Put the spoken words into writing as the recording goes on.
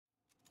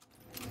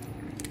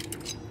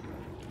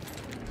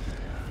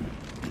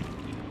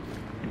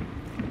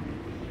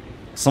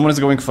Someone is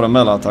going for a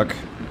melee attack.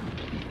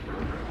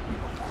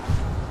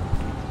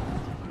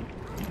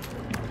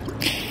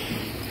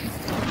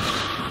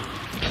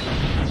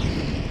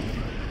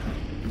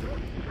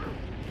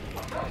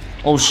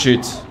 Oh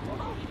shit.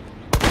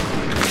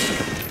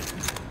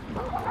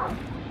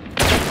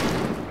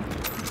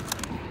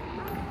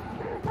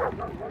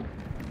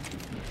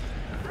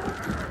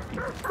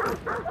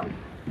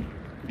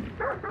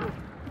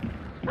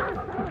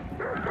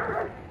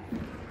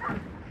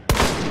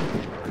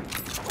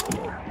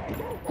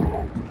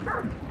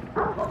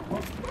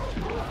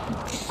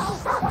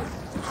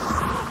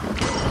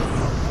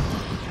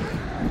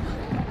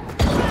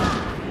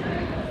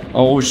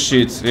 Oh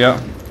shit, yeah.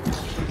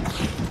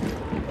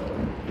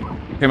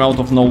 Came out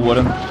of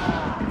nowhere.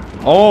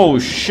 Oh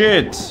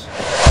shit!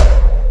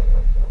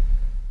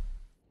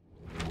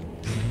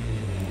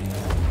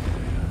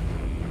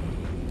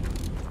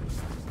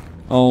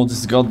 Oh,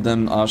 this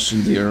goddamn ash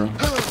in the air.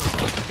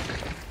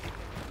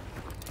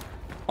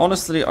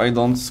 Honestly, I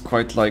don't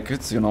quite like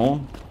it, you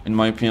know. In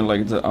my opinion,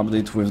 like the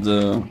update with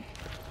the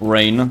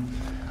rain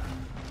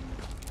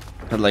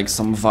had like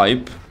some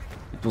vibe.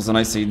 It was a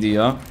nice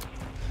idea.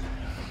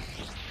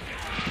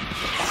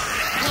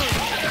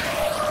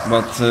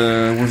 But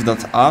with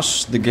that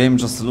ash, the game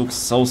just looks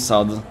so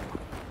sad. You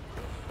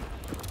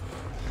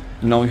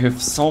know, you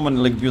have so many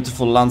like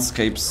beautiful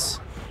landscapes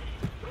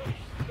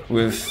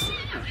with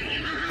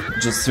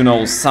just, you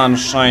know, sun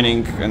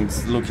shining and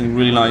looking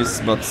really nice,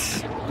 but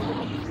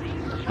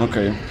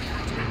okay.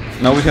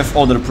 Now we have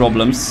other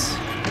problems.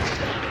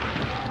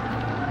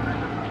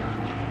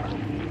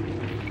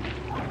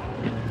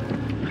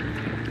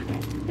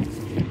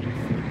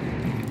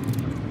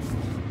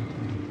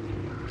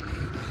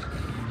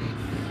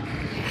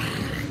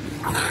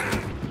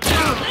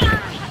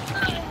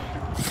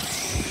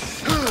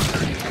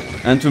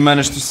 And we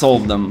managed to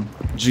solve them.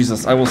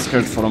 Jesus, I was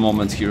scared for a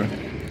moment here.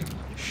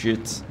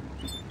 Shit.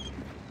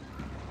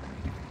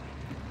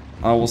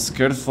 I was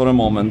scared for a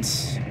moment.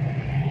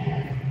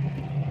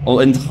 Oh,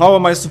 and how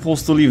am I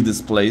supposed to leave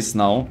this place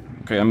now?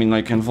 Okay, I mean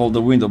I can vault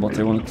the window, but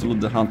I wanted to loot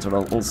the hunter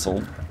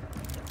also.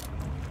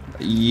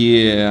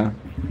 Yeah.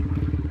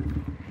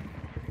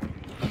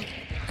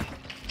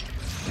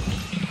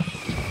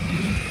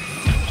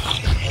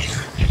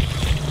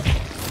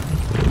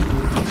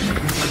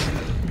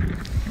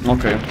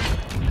 Okay.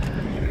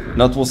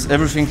 That was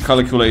everything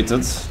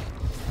calculated.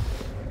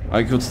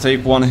 I could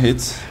take one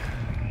hit.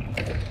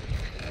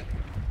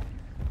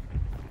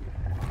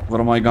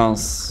 Where are my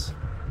guns?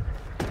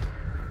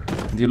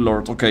 Dear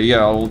Lord, okay,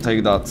 yeah, I will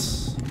take that.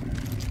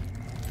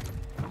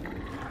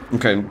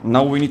 Okay,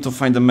 now we need to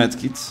find a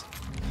medkit.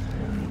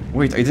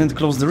 Wait, I didn't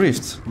close the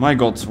rift. My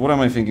god, what am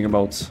I thinking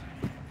about?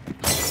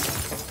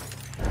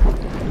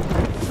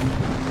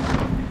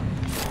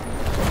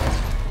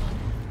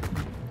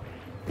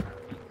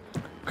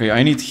 Okay,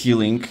 I need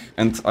healing,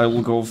 and I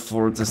will go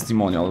for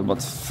testimonial,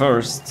 but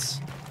first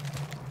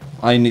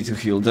I need to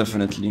heal,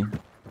 definitely.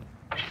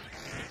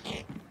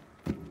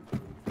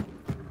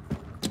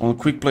 On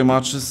quick play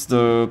matches,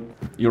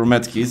 your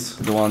medkit,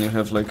 the one you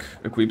have like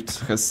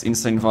equipped, has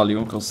insane value,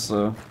 because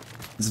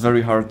it's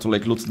very hard to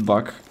like loot it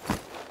back.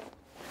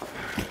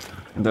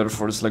 And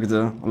therefore it's like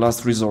the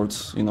last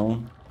resort, you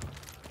know.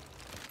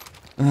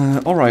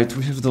 Alright,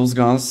 we have those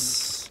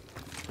guns,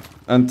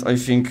 and I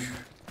think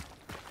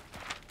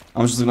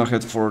I'm just gonna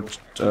head for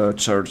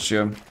church,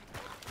 yeah.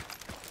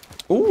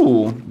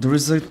 Ooh, there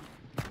is a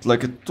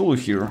like a tool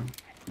here.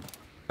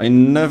 I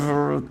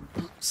never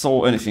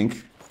saw anything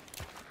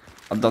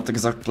at that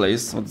exact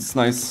place, but it's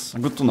nice,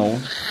 good to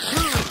know.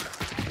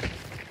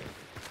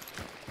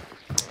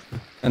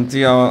 And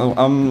yeah,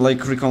 I'm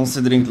like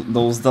reconsidering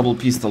those double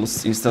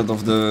pistols instead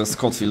of the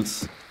Scottfield.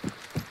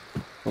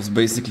 Because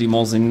basically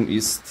Mosin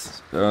is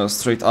a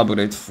straight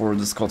upgrade for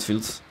the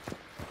Scottfield.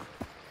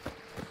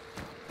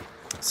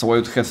 So I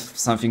would have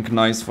something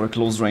nice for a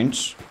close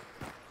range.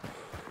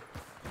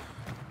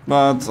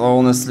 But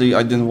honestly,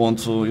 I didn't want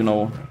to, you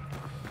know,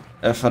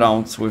 F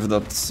around with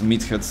that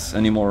meathead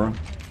anymore.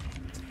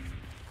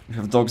 We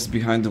have dogs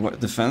behind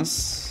the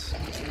fence.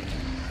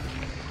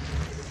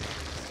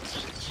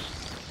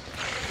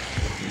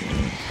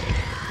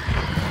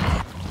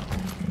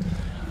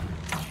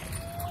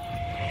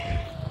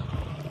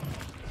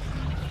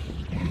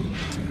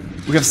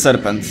 We have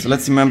serpent.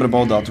 Let's remember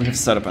about that. We have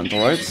serpent,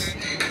 alright?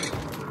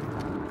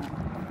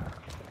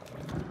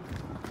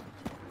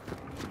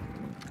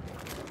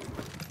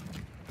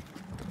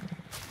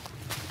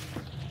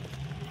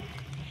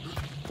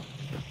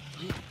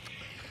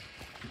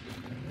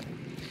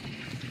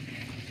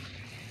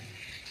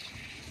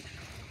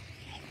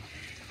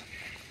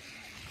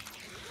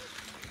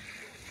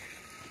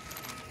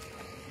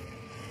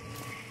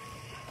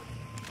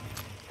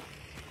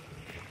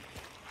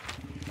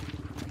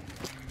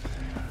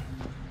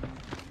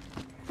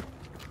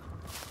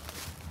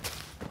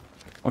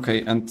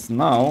 Okay, and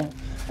now...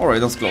 Alright,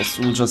 that's close.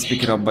 We'll just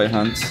pick it up by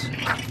hand.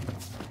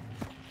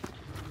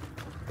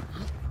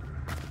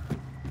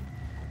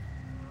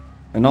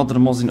 Another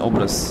Mosin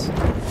Obres.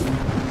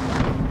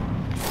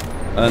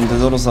 And the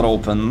doors are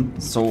open,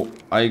 so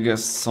I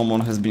guess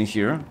someone has been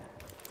here.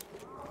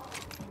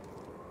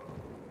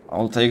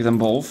 I'll take them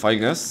both, I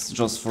guess,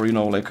 just for, you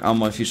know, like,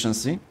 ammo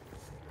efficiency.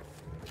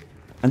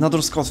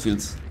 Another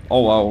Scottfield.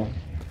 Oh, wow.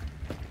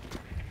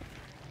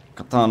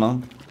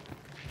 Katana.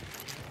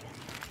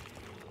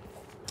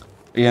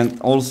 And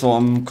also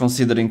I'm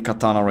considering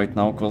katana right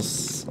now,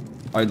 because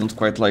I don't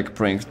quite like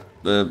playing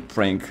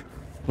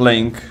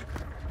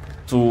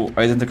two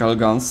identical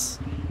guns.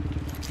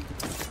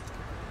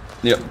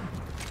 Yeah,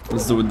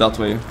 let's do it that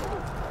way.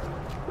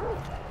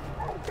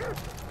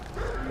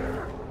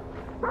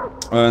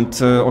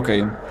 And,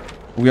 okay,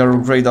 we are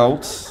grayed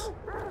out.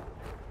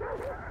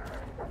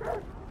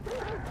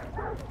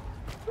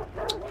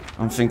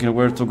 I'm thinking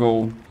where to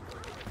go.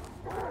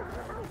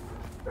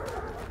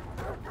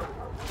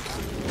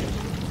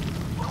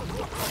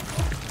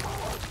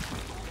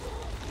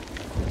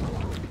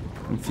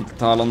 Inflict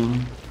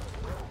Talon.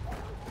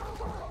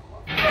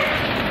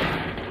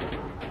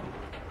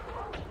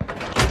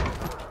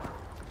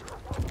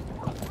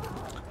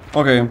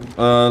 Okay,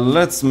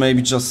 let's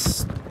maybe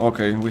just...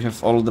 Okay, we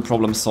have all the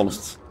problems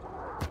solved.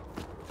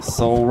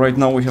 So right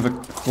now we have a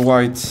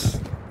quite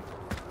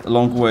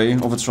long way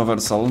of a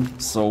traversal,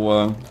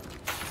 so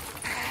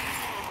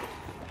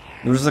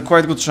there is a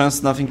quite good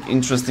chance nothing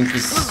interesting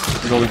is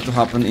going to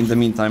happen in the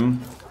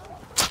meantime.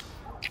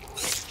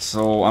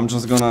 So I'm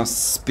just gonna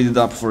speed it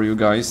up for you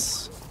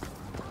guys.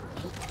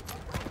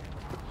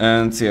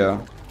 And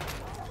yeah,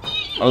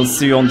 I'll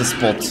see you on the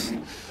spot.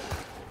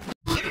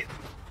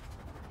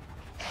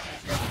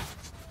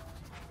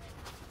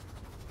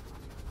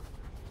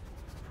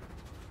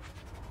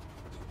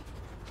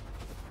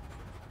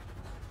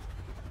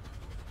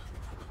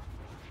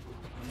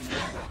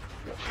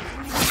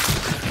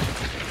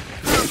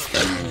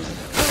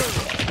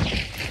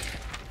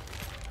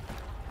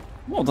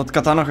 Oh, that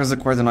katana has a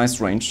quite a nice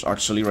range,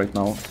 actually, right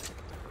now.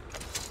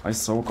 I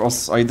saw,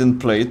 cause I didn't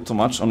play it too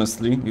much,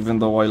 honestly, even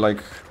though I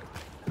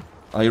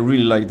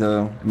really like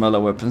the melee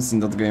weapons in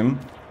that game.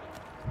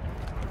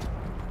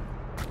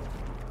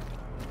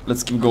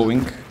 Let's keep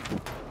going.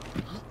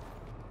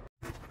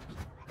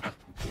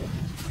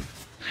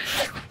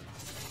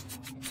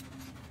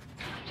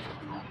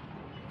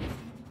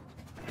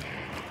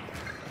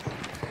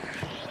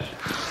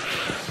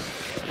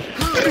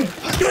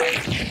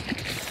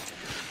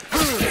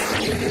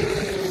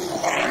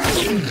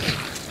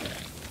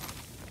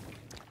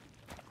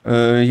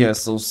 Yeah,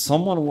 so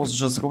someone was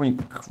just going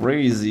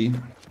crazy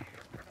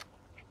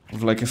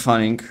with like a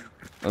fanning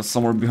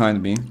somewhere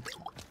behind me.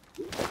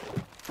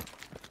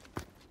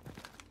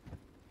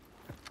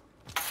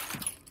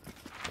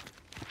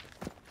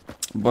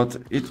 But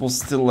it was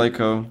still like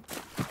a...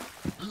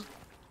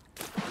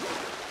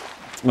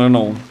 I don't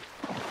know,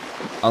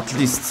 at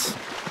least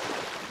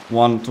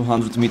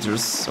 100-200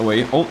 meters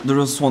away. Oh, there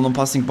was someone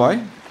passing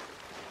by.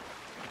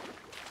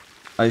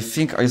 I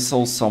think I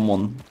saw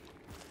someone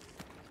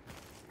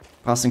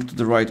passing to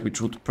the right, which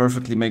would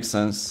perfectly make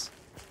sense.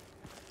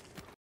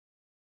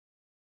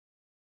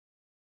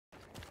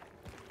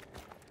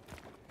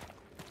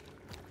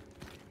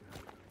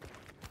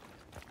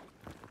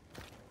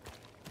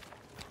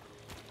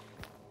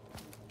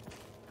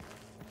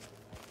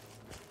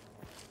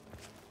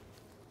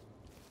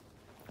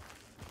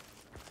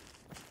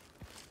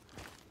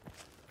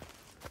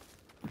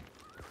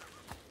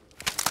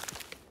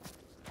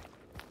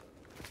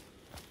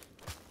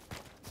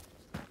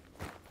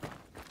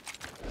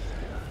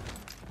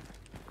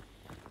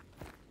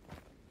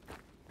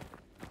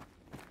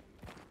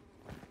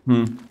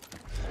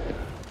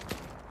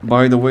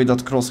 By the way, that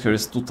crosshair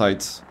is too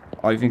tight.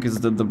 I think it's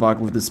the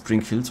bug with the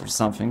Springfield or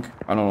something.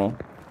 I don't know.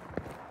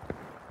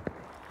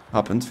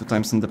 Happened a few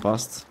times in the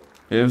past.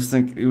 I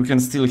think you can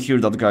still hear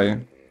that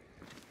guy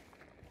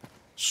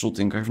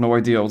shooting. I have no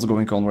idea what's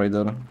going on right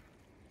there.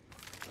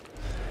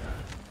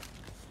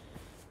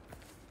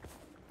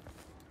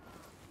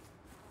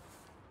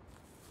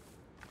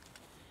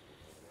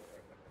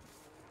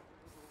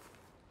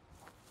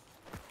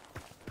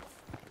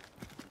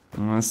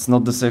 It's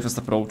not the safest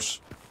approach.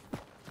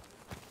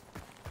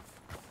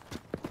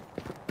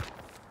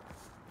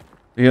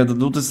 Yeah, the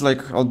dude is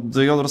like on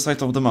the other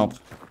side of the map.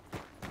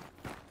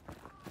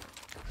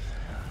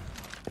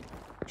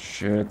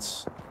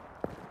 Shit.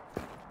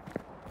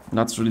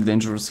 That's really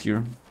dangerous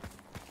here.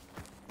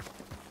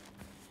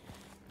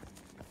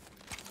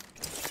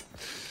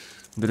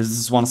 There is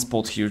this one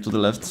spot here to the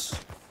left.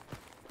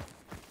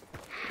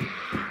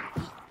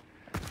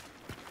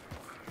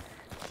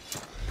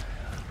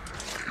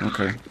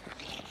 Okay.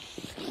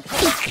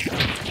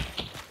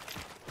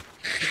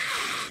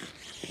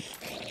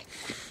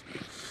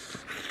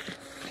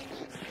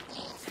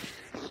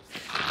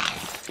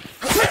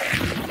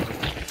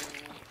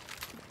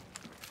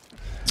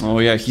 Oh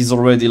yeah, he's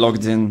already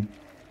logged in.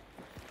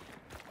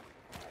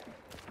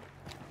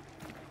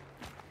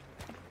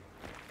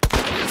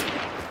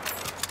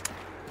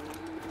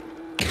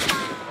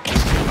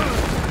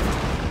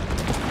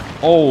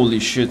 Holy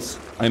shit,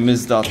 I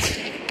missed that.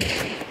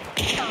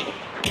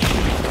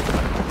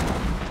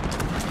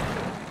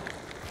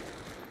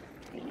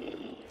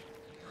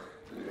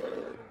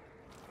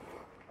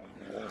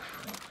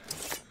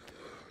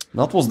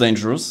 That was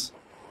dangerous.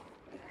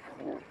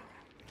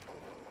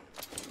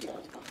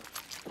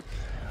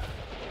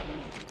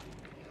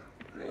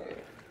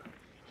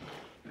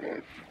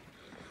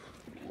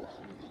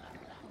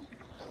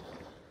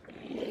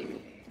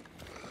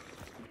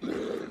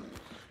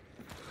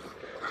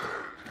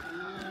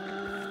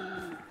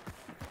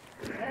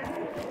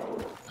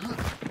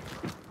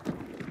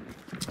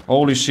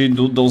 Holy shit,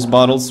 dude, those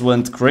battles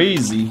went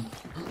crazy.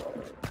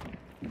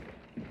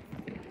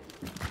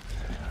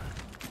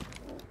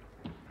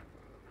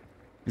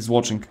 He's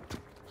watching.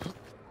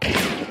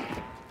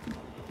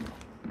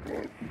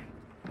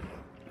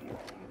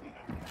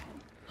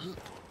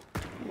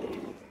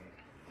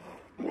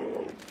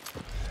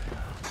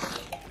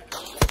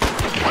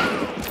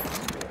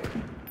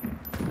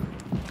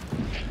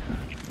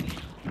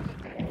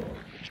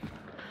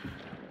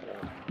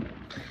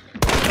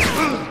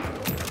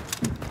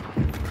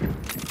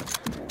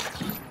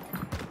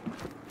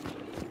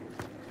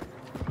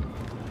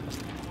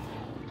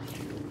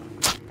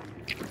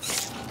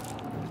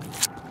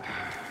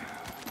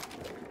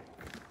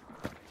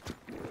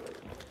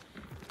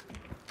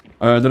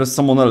 There is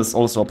someone else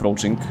also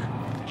approaching.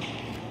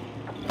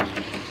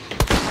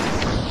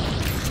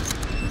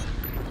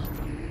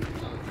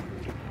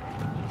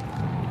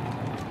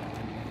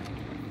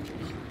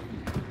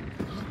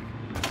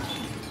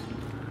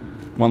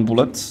 One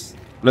bullet.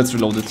 Let's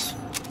reload it.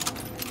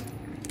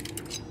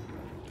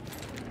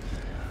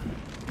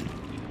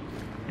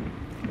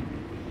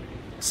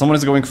 Someone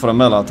is going for a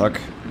melee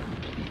attack.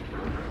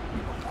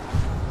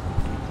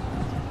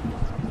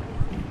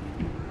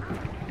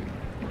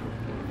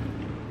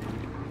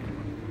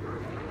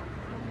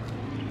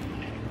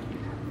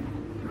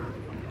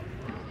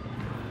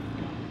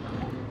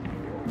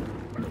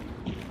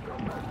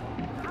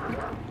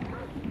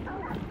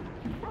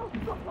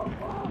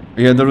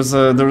 Yeah, there is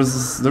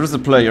a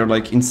player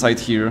like inside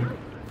here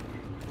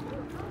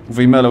with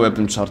a melee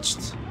weapon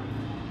charged.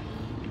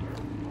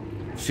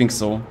 I think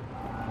so.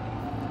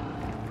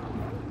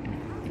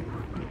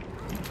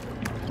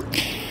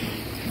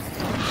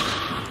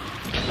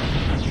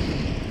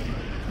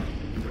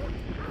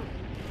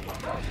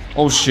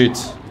 Oh shit.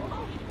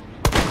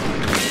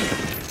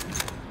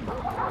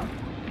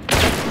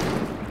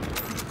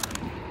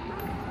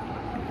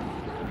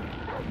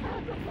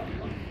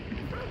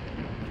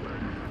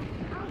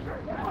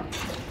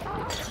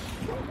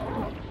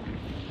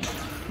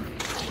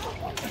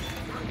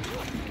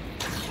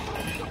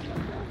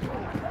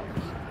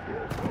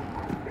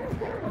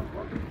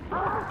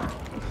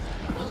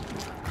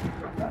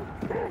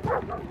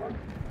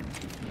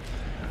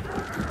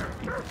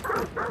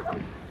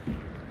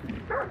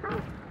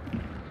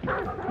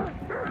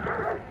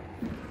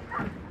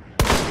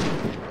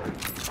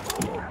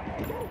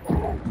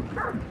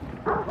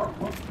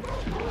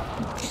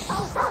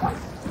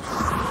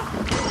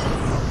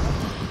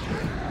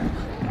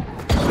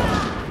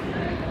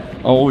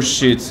 Oh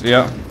shit,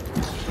 yeah.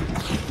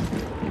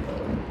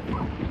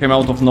 Came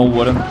out of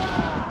nowhere.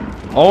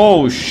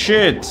 Oh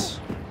shit!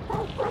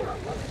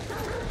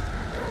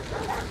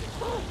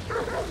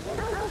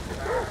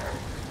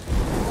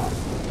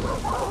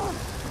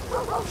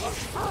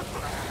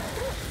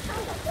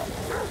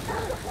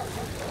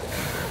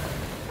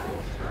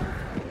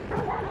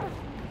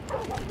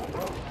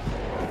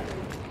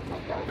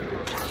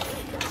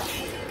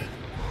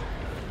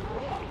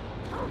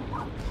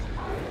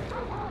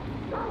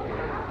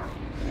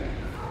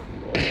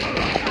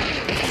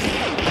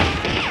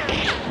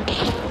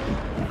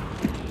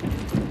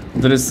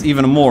 There is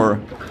even more.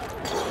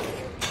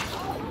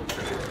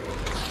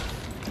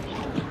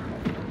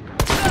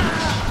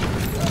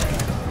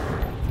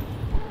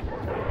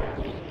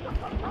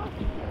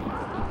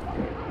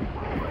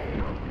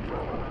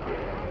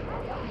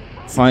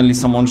 Finally,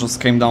 someone just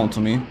came down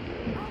to me.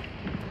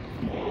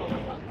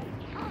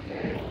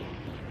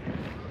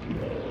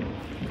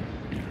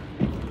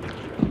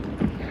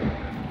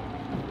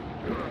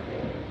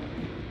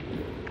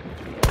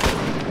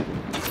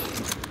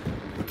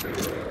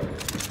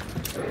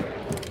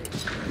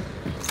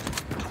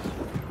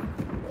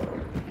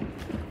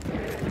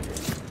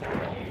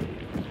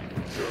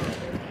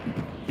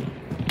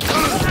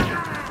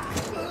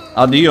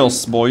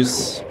 Adios,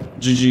 boys.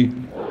 GG.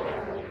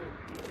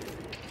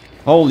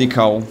 Holy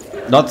cow.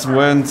 That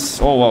went...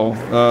 Oh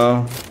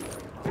wow.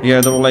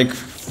 Yeah, there were like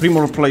 3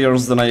 more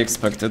players than I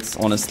expected,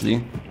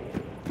 honestly.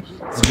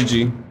 It's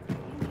GG.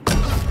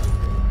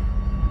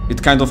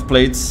 It kind of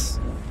played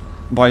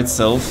by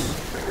itself.